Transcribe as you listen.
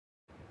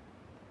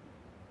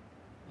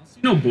See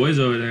no boys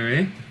over there,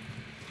 eh?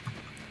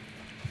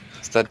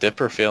 It's that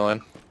dipper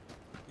feeling.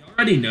 You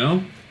already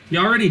know. You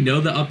already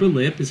know the upper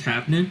lip is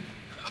happening.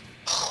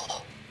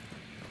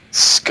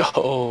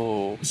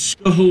 Go.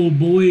 So,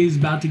 boys,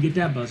 about to get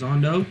that buzz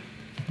on, though.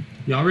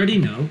 You already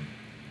know.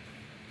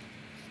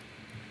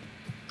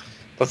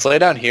 Let's lay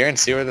down here and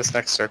see where this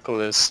next circle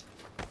is.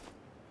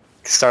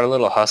 Start a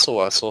little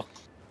hustle.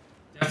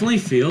 Definitely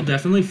feel,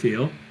 definitely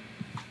feel.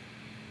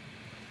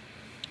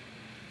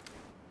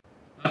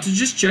 About to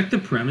just check the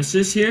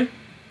premises here.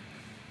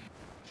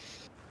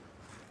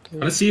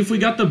 Gotta see if we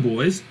got the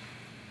boys.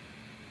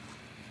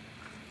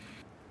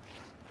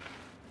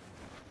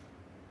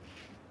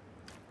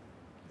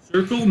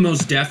 Circle,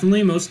 most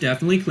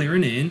definitely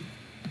clearing in.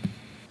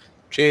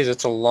 Jeez,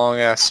 it's a long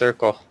ass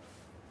circle.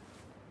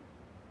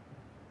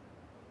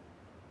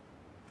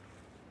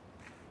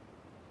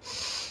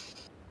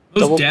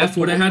 Most def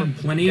would have had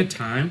plenty of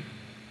time.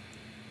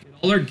 Get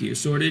all our gear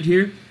sorted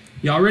here.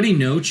 You already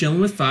know,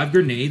 chilling with 5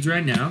 grenades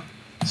right now.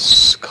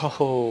 Let's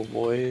go,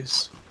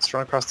 boys. Let's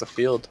run across the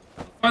field.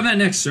 Or that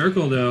next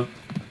circle, though.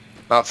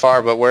 Not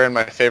far, but we're in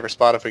my favorite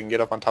spot if we can get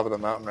up on top of the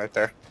mountain right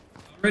there.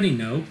 Already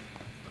know.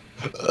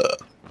 About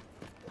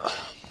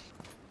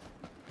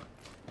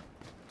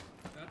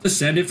to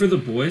send it for the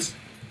boys.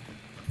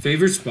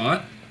 Favorite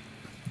spot?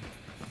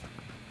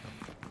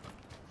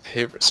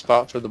 Favorite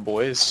spot for the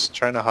boys.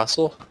 Trying to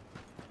hustle.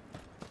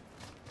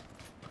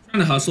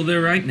 Trying to hustle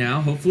there right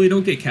now. Hopefully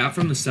don't get capped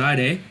from the side,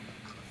 eh?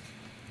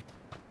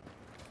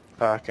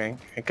 Fucking.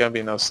 Ain't gonna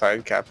be no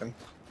side capping.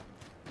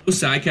 No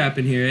side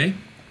capping here, eh?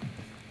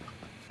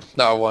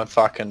 Not one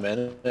fucking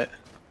minute.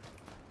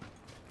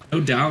 No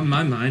doubt in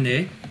my mind,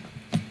 eh?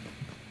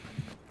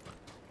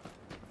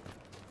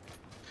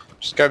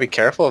 Just gotta be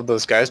careful of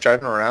those guys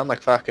driving around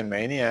like fucking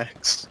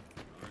maniacs.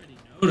 Already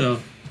know, though.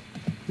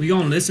 We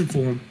gonna listen for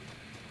them.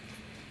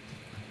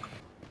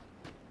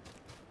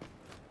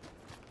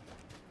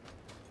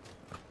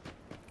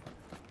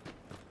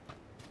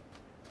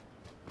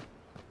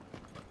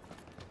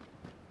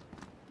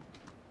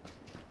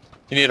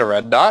 You need a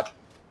red dot?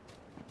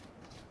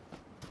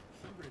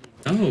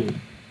 No.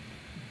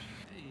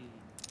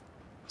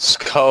 Let's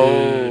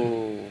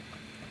go.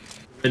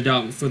 Red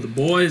dot for the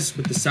boys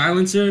with the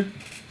silencer.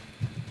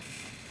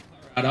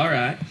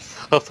 Alright.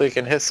 Hopefully we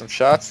can hit some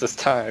shots this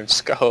time.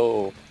 Let's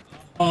go.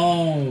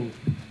 Oh,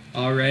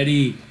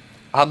 already.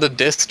 On the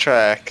disc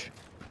track.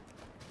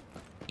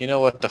 You know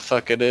what the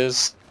fuck it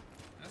is?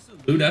 That's a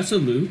loot, that's a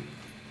loot.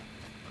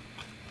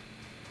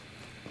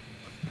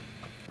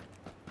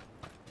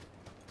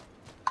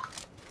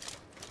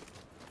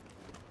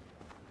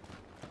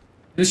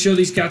 Let's show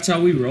these cats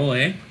how we roll,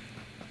 eh?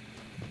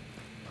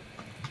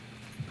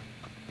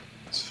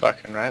 It's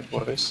fucking right,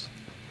 boys.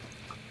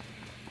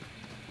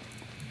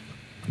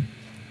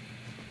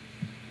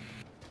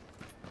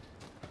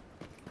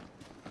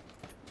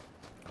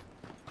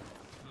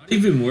 Not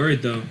even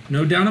worried though.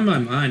 No doubt in my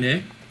mind,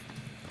 eh?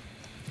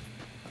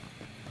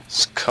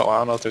 Let's go. I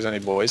don't know if there's any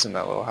boys in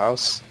that little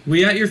house.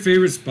 We at your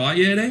favorite spot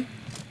yet, eh?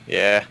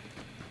 Yeah.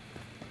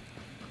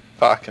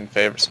 Fucking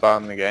favorite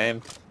spot in the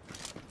game.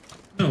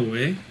 No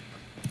way.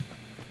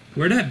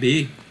 Where'd that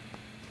be?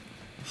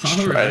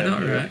 Right in here,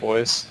 Alright.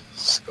 boys.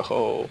 Let's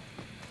go.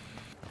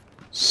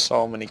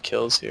 So many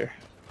kills here.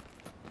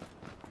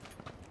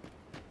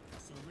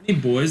 So many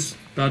boys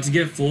about to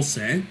get full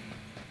send.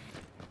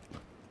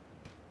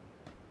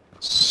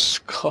 Let's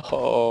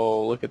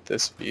go. Look at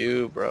this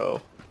view,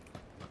 bro.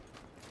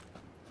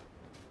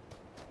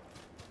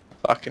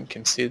 Fucking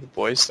can see the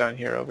boys down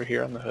here over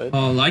here on the hood.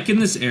 Oh, like in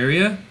this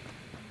area.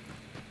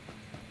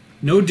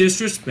 No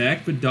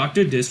disrespect, but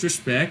Dr.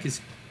 Disrespect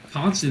is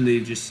constantly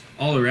just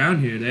all around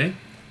here, eh?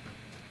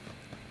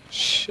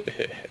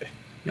 Shit.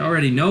 You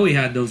already know he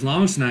had those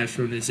long snipes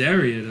from this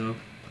area, though.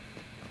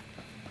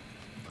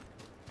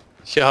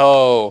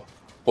 Yo,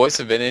 boys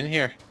have been in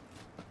here.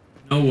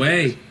 No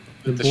way.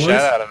 The Beat the boys? shit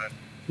out of it.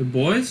 The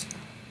boys?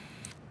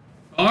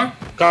 Are?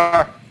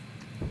 Car.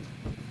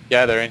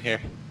 Yeah, they're in here.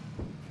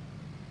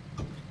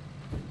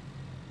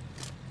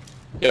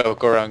 Yo,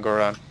 go around, go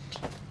around.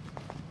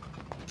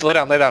 Lay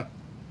down, lay down.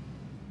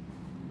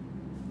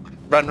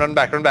 Run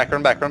back,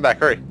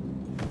 hurry.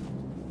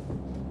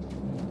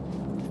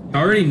 You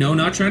already know,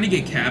 not trying to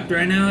get capped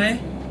right now, eh?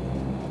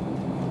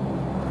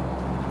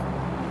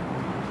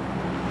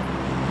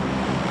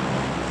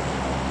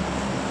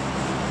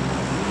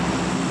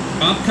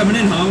 Rob coming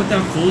in hot with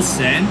that full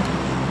send.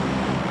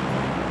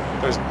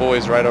 There's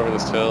boys right over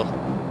this hill.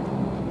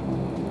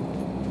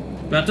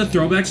 About to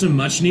throw back some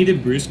much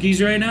needed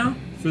brewskis right now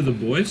for the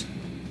boys.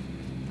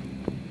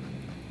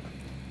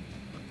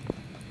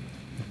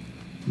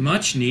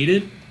 Much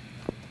needed.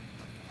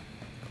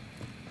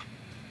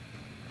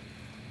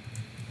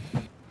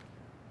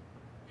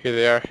 Here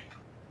they are.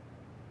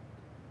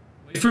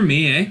 Wait for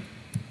me, eh?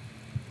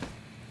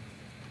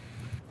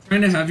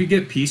 Trying to have you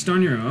get pieced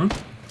on your own.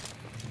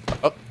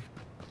 Oh,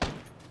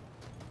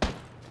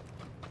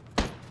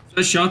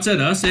 So shots at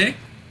us, eh?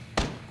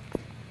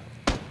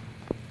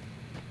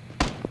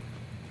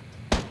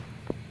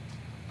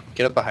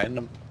 get up behind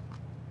them.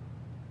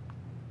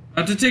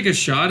 About to take a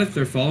shot if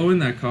they're following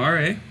that car,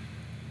 eh?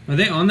 Are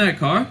they on that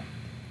car?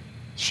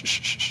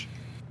 Shh.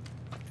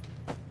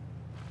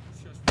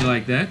 You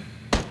like that?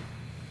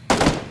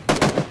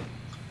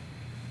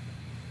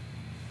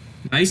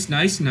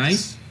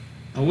 Nice.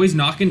 Always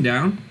knocking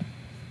down.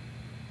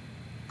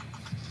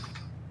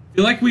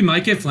 Feel like we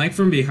might get flanked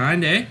from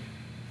behind, eh?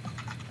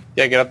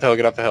 Yeah, get up the hill,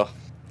 Get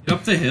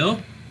up the hill?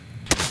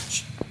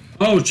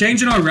 Oh,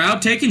 changing our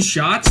route, taking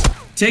shots.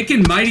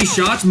 Taking mighty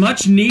shots,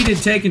 much needed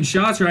taking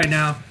shots right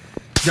now.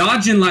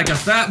 Dodging like a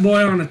fat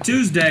boy on a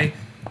Tuesday.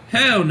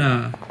 Hell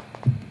nah.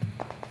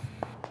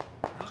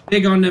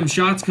 Big on them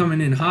shots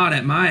coming in hot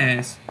at my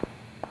ass.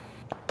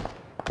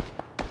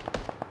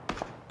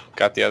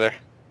 Got the other.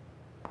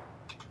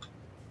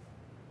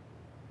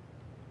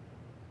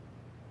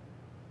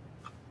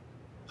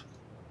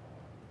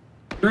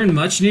 Hearing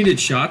much needed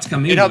shots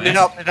coming in. Need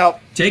help.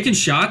 Taking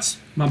shots.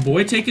 My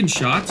boy taking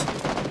shots.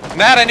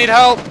 Matt, I need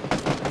help.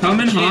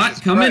 Coming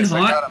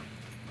hot.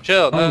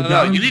 Chill. Oh,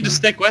 No. You need to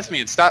stick with me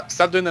and stop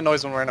doing the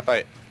noise when we're in a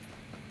fight.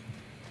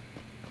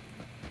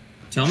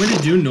 Tell me to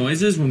do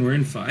noises when we're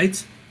in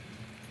fights?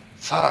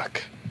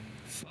 Fuck.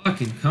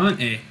 Fucking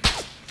cunt, eh?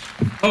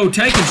 Oh,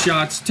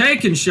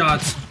 taking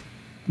shots.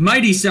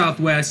 Mighty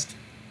Southwest.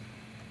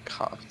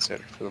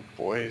 Compensator for the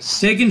boys.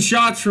 Taking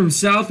shots from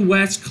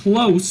Southwest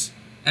close,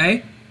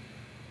 eh?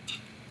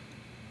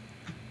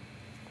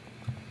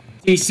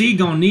 TC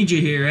gonna need you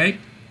here, eh?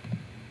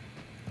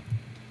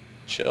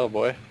 Chill,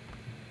 boy.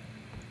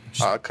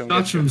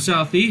 Shots from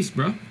Southeast,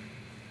 bro.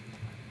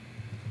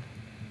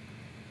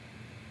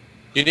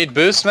 You need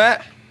boost,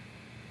 Matt?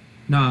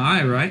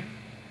 Nah, right.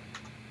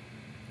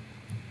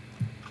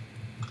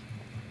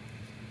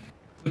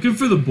 Looking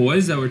for the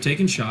boys that were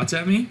taking shots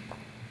at me.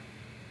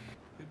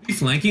 Could be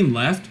flanking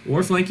left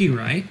or flanking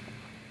right.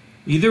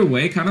 Either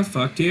way, kind of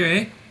fucked here,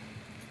 eh?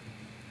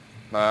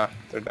 Nah,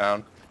 they're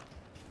down.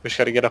 We just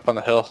gotta get up on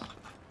the hill.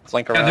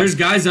 Flank around. Yeah, there's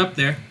guys up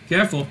there.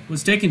 Careful.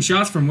 Was taking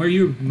shots from where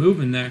you were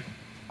moving there.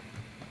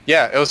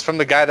 Yeah, it was from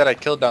the guy that I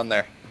killed down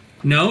there.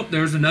 No,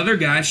 there was another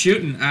guy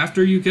shooting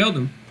after you killed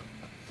him.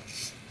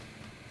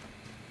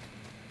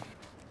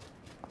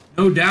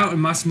 No doubt in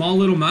my small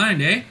little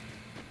mind, eh?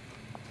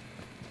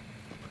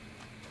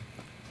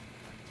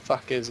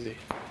 Fuck is he?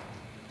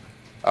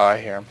 Oh, I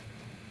hear him.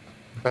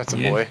 That's a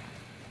boy.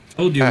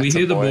 Told you, we That's a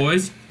hear the boy.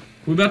 boys.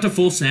 We're about to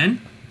full send.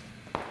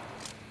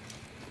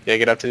 Yeah,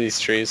 get up to these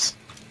trees.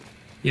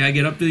 Yeah,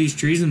 get up to these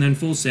trees and then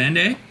full send,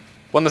 eh?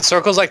 When the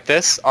circle's like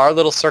this, our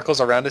little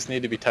circles around us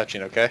need to be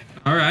touching, okay?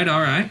 Alright.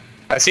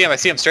 I see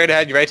him straight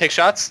ahead. You ready to take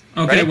shots?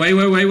 Okay, ready?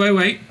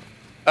 wait.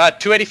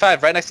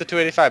 285, right next to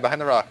 285,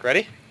 behind the rock.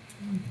 Ready?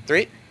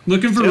 3.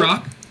 Looking for 2.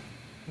 rock.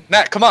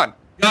 Matt, come on.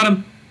 Got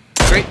him.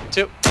 3,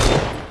 2.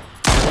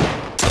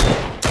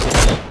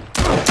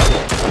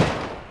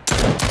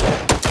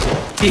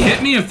 He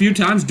hit me a few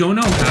times, don't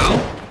know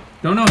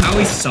how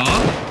he saw.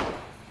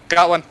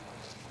 Got one.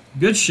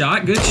 Good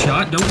shot.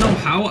 Don't know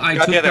how I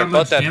Got took the other. that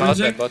much Both dead, damage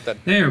there. both dead.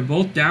 They are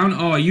both down.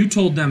 Oh, you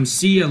told them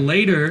see you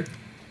later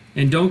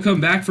and don't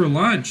come back for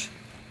lunch.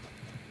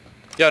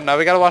 Yo, now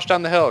we gotta wash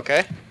down the hill,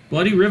 okay?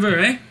 Bloody River,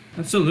 eh?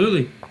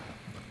 Absolutely.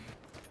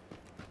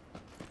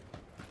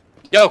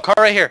 Yo, car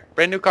right here.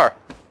 Brand new car.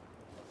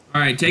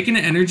 Alright, taking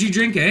an energy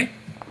drink, eh?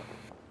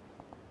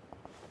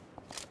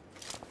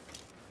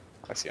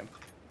 I see him.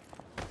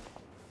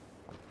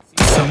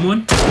 See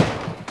someone?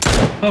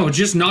 Oh,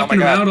 just knocking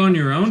them out on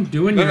your own?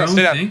 Doing your own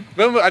stay down. thing?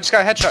 Boom, I just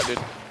got a headshot, dude.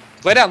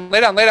 Lay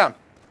down.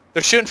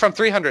 They're shooting from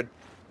 300.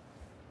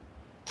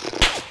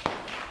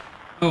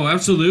 Oh,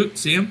 absolute.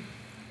 See him?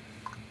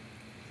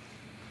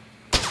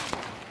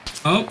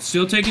 Oh,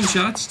 still taking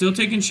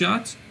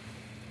shots.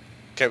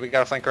 Okay, we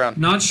gotta flank around.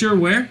 Not sure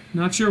where.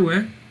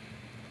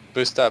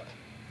 Boost up.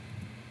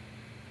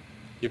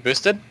 You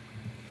boosted? As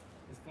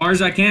far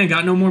as I can,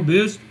 got no more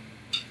boost.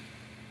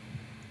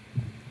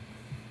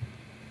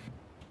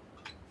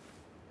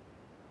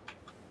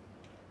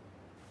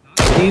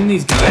 Not seeing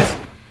these guys.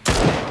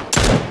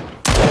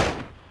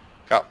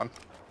 Got one.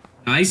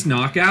 Nice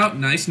knockout,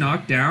 nice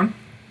knockdown.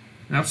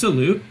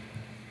 Absolute.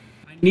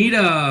 I need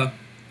a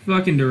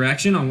fucking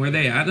direction on where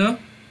they at though.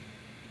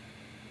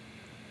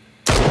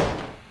 Just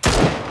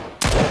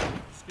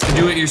gonna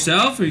do it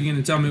yourself, or are you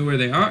gonna tell me where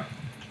they are?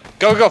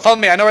 Go, follow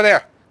me. I know where they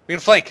are. We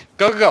can flank.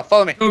 Go,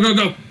 follow me.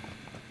 Go.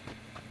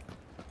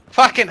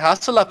 Fucking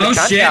hustle up. Oh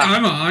shit,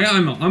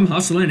 I'm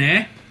hustling,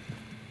 eh?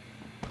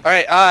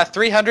 Alright,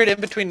 300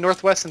 in between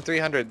Northwest and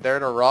 300. They're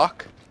at a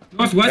rock.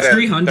 Northwest They're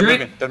 300.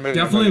 moving.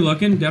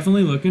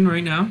 Definitely looking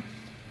right now.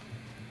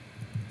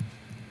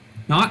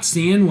 Not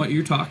seeing what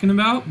you're talking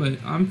about, but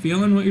I'm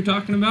feeling what you're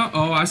talking about.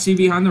 Oh, I see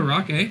behind the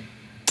rock, eh?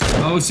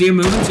 Oh, see him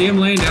moving, see him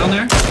laying down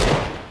there.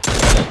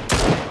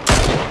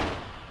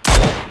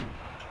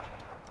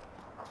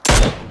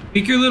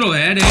 Peek your little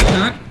head, eh,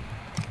 cunt?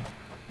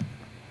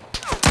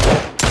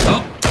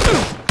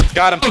 Oh.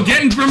 Got him. Oh,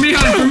 getting from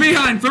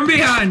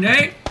behind,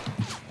 eh?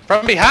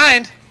 From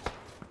behind?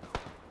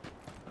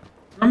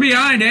 From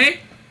behind, eh?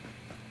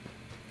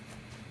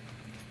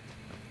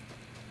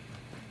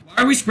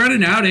 Why are we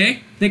spreading out, eh?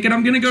 Thinking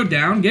I'm gonna go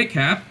down, get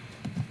capped.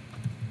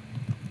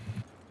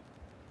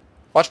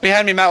 Watch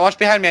behind me, Matt. Watch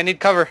behind me. I need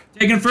cover.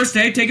 Taking first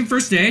aid. Taking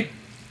first aid.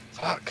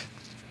 Fuck.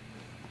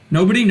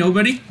 Nobody.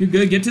 You're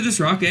good. Get to this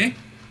rock, eh?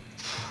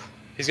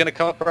 He's gonna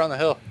come up around the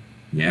hill.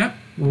 Yeah.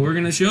 Well, we're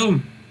gonna show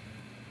him.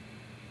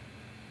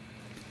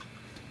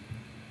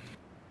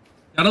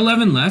 Got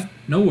 11 left.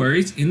 No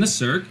worries. In the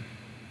circ.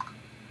 You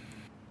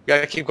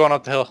gotta keep going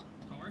up the hill.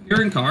 Car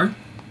here in car.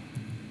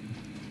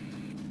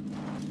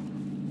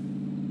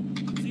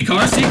 See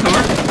car. See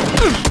car.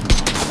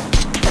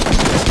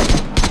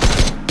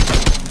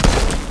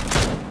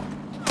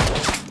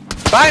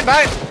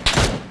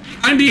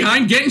 Behind.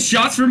 Behind. Getting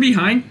shots from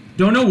behind.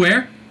 Don't know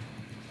where.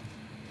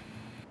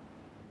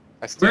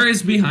 Where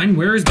is behind?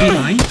 Where is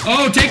behind?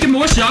 Oh, taking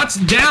more shots.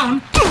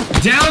 Down.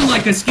 Down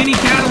like a skinny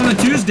cat on a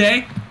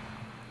Tuesday.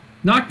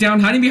 Knocked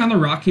down. Hiding behind the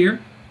rock here.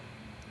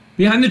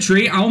 Behind the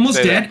tree.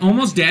 Almost dead.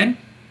 Almost dead.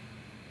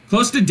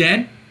 Close to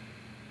dead.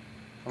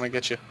 I'm gonna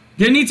get you.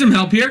 Gonna need some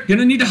help here.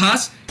 Gonna need to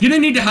huss. Gonna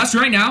need to huss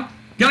right now.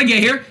 Gotta get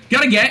here.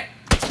 Gotta get.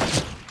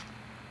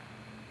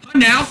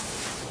 Now.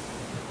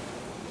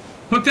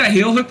 Hook that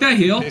heel. Hook that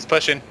heel. He's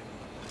pushing.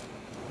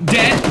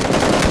 Dead.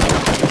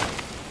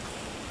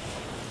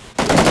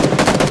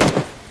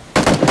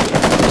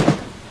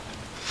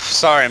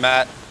 Sorry,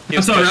 Matt.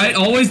 That's alright.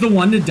 Always the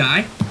one to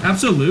die.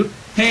 Absolute.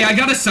 Hey, I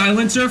got a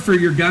silencer for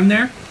your gun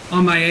there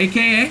on my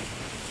AKA.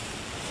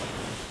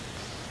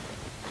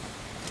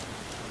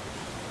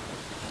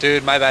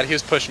 Dude, my bad. He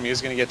was pushing me. He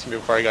was gonna get to me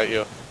before I got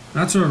you.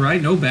 That's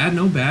alright. No bad.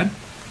 No bad.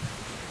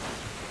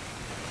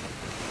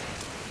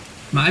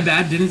 My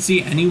bad. Didn't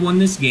see anyone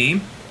this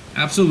game.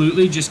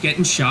 Absolutely just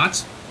getting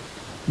shots.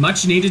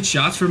 Much needed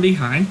shots from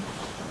behind.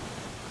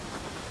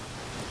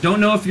 Don't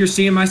know if you're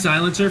seeing my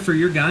silencer for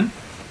your gun.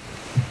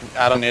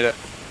 I don't need it.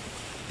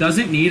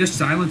 Doesn't need a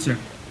silencer.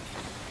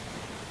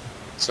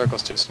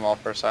 Circle's too small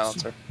for a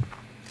silencer.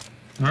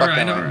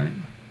 Alright, alright.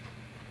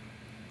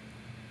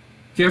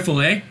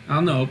 Careful, eh? Out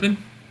in the open.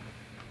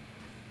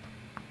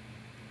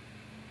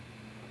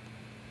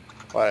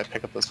 Why'd I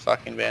pick up those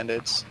fucking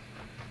band-aids?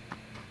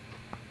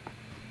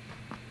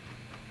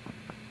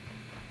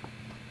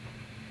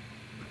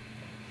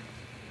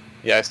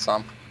 Yeah, I saw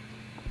him.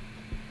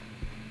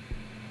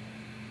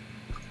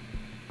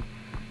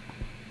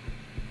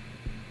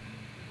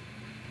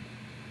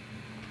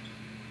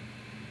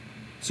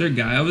 Is there a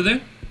guy over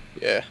there?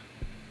 Yeah.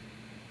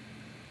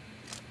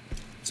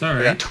 It's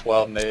alright. I got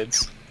 12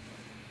 nades.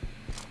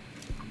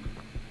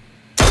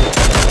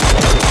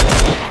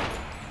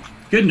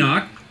 Good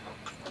knock.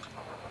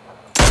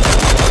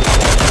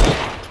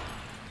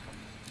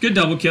 Good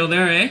double kill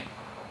there, eh?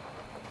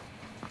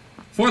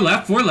 4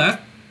 left, 4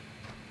 left.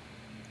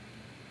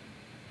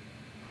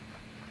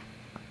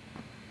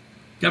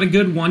 Got a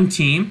good one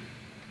team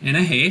and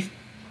a Haith.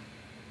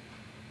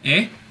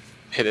 Eh?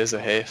 It is a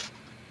Haith.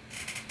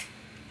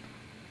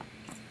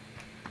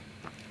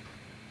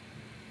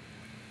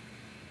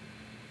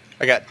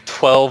 I got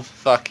 12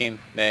 fucking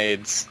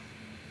nades.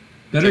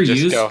 Better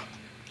use.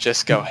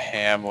 Just go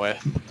ham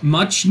with.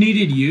 Much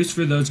needed use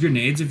for those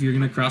grenades if you're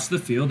gonna cross the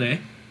field, eh?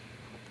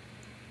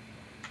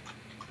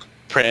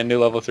 Brand new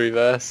level 3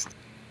 vest.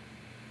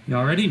 You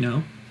already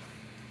know.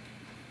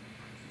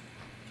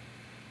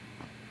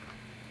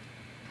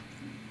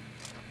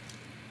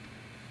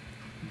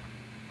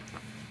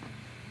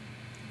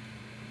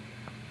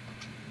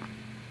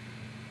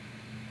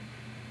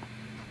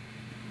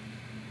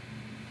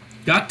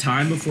 Got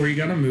time before you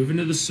gotta move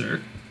into the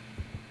circ.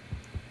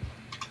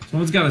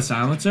 Someone's got a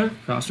silencer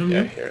across from you.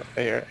 Yeah, I hear it.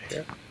 I hear it. I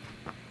hear it.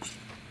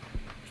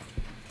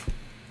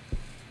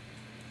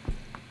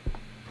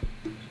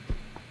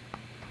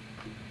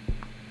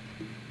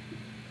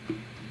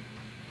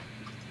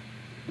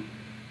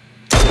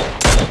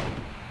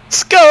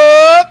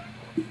 Scope!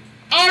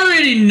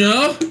 Already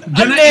know.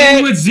 Gonna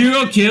end with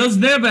 0 kills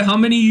there, but how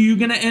many are you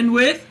gonna end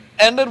with?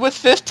 Ended with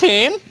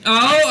 15.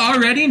 Oh,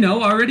 already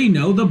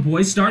know. The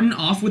boys starting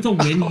off with a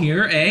win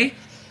here, eh?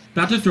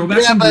 About to throw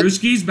back some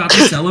brewskis, about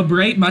to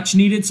celebrate. Much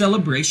needed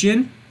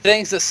celebration.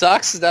 Things that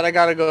sucks is that I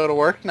gotta go to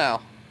work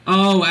now.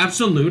 Oh,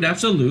 absolute.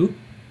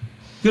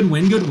 Good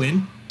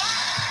win.